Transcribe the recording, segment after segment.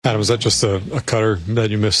Adam, was that just a cutter that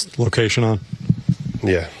you missed location on?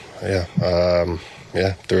 Yeah.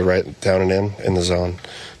 Threw it right down and in the zone.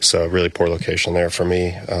 So really poor location there for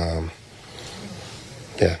me.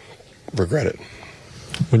 Regret it.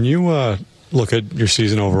 When you look at your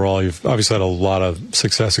season overall, you've obviously had a lot of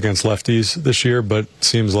success against lefties this year, but it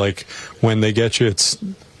seems like when they get you, it's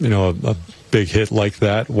a big hit like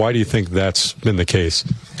that. Why do you think that's been the case?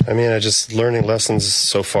 I mean, I just learning lessons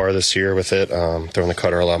so far this year with it, throwing the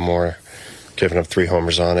cutter a lot more, giving up 3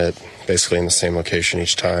 homers on it, basically in the same location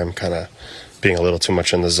each time, kind of being a little too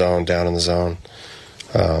much in the zone, down in the zone.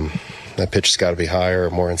 That pitch has got to be higher or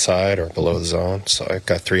more inside or below the zone. So I've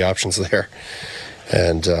got 3 options there.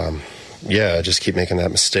 And, I just keep making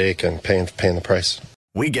that mistake and paying the price.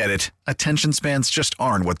 We get it. Attention spans just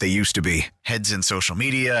aren't what they used to be. Heads in social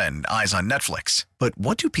media and eyes on Netflix. But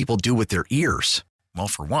what do people do with their ears? Well,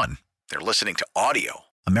 for one, they're listening to audio.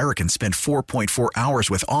 Americans spend 4.4 hours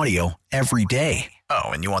with audio every day. Oh,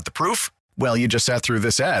 and you want the proof? Well, you just sat through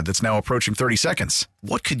this ad that's now approaching 30 seconds.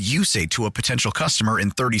 What could you say to a potential customer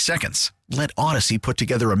in 30 seconds? Let Odyssey put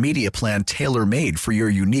together a media plan tailor-made for your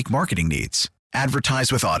unique marketing needs.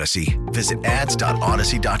 Advertise with Odyssey. Visit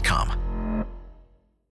ads.odyssey.com.